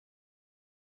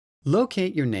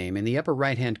Locate your name in the upper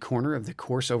right-hand corner of the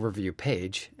course overview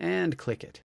page and click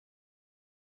it.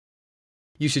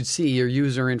 You should see your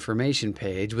user information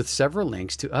page with several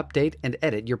links to update and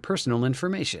edit your personal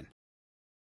information.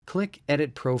 Click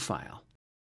Edit Profile.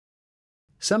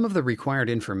 Some of the required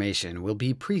information will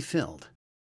be pre-filled.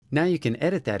 Now you can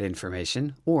edit that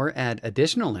information or add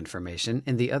additional information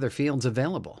in the other fields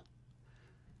available.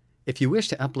 If you wish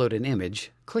to upload an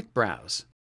image, click Browse.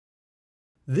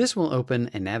 This will open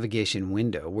a navigation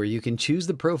window where you can choose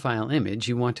the profile image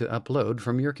you want to upload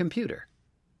from your computer.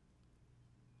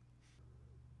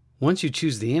 Once you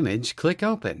choose the image, click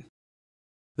Open.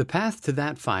 The path to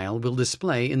that file will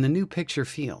display in the New Picture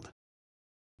field.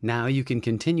 Now you can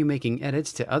continue making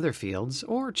edits to other fields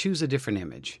or choose a different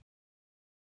image.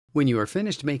 When you are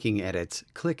finished making edits,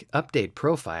 click Update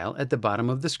Profile at the bottom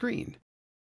of the screen.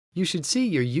 You should see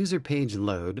your user page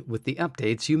load with the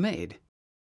updates you made.